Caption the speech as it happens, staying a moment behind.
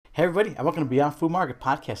Hey everybody, and welcome to Beyond Food Market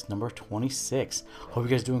podcast number 26. Hope you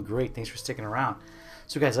guys are doing great. Thanks for sticking around.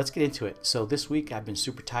 So guys, let's get into it. So this week I've been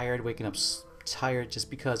super tired, waking up tired just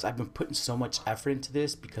because I've been putting so much effort into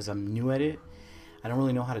this because I'm new at it. I don't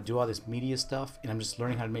really know how to do all this media stuff, and I'm just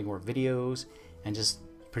learning how to make more videos and just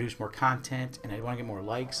produce more content, and I want to get more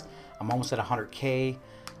likes. I'm almost at 100K,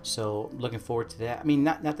 so looking forward to that. I mean,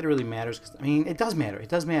 not that it really matters, because I mean, it does matter. It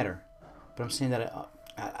does matter. But I'm saying that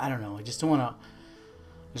I don't know. I just don't want to.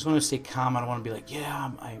 I just want to stay calm. I don't want to be like, yeah,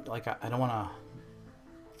 I don't want to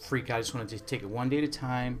freak out. I just want to take it one day at a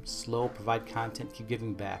time, slow, provide content, keep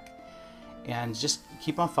giving back, and just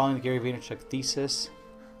keep on following the Gary Vaynerchuk thesis,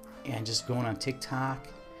 and just going on TikTok.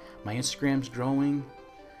 My Instagram's growing,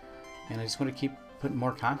 and I just want to keep putting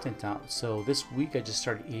more content out. So this week I just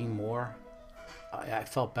started eating more. I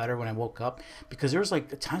felt better when I woke up because there was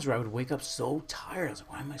like times where I would wake up so tired. I was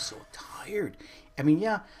like, why am I so tired? I mean,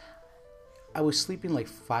 yeah. I was sleeping like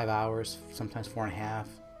 5 hours, sometimes 4.5,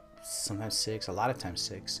 sometimes 6, a lot of times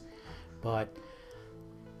 6. But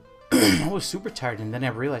I was super tired, and then I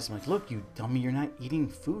realized, I'm like, look, you dummy, you're not eating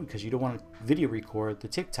food because you don't want to video record the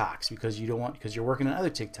TikToks because you're working on other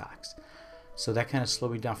TikToks. So that kind of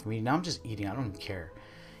slowed me down from eating. Now I'm just eating. I don't even care.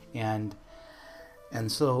 And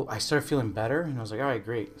so I started feeling better, and I was like, all right,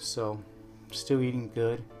 great. So still eating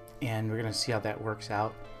good, and we're gonna see how that works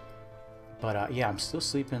out. But yeah, I'm still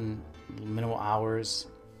sleeping minimal hours.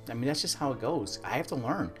 I mean, that's just how it goes. I have to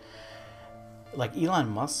learn. Like Elon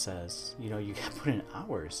Musk says, you gotta put in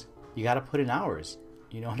hours. You gotta put in hours.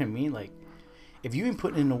 You know what I mean? Like, if you ain't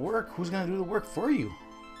putting in the work, who's gonna do the work for you?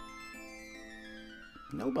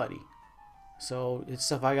 Nobody. So it's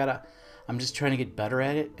stuff I'm just trying to get better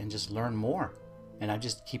at it and just learn more. And I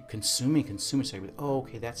just keep consuming. So I go, oh,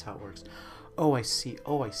 okay, that's how it works. Oh, I see.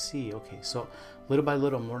 Okay, so little by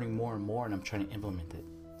little, I'm learning more and more, and I'm trying to implement it.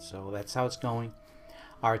 So that's how it's going.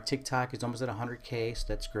 Our TikTok is almost at 100K, so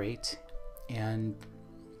that's great. And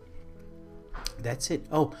that's it.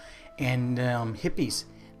 Oh, and Hippies.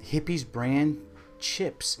 The Hippies brand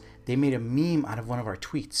chips. They made a meme out of one of our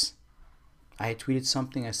tweets. I had tweeted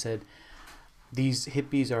something. I said, these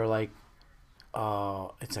Hippies are like,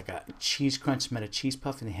 it's like a cheese crunch met a cheese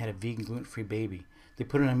puff, and they had a vegan gluten-free baby. They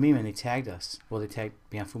put it on a meme and they tagged us. Well, they tagged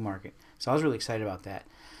Beyond Food Market. So I was really excited about that.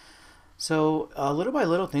 So little by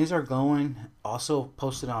little, things are going. Also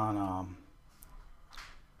posted on,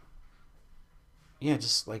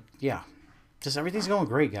 just everything's going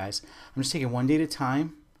great, guys. I'm just taking one day at a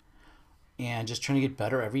time and just trying to get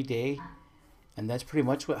better every day. And that's pretty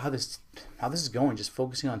much how this is going. Just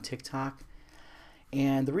focusing on TikTok.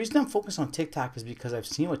 And the reason I'm focused on TikTok is because I've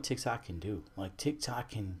seen what TikTok can do. Like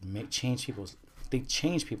TikTok can change people's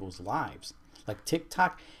lives. Like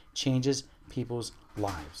TikTok changes people's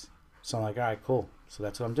lives. So I'm like, all right, cool. So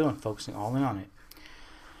that's what I'm doing, focusing all in on it.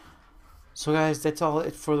 So guys, that's all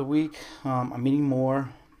it for the week. I'm eating more.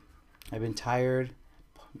 I've been tired.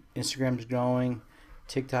 Instagram's growing.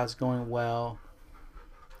 TikTok's going well.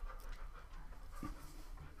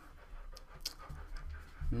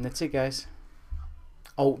 And that's it, guys.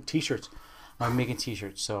 Oh, t-shirts. I'm making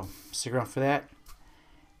t-shirts, so stick around for that.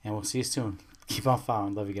 And we'll see you soon. Keep on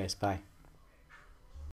following. Love you guys. Bye.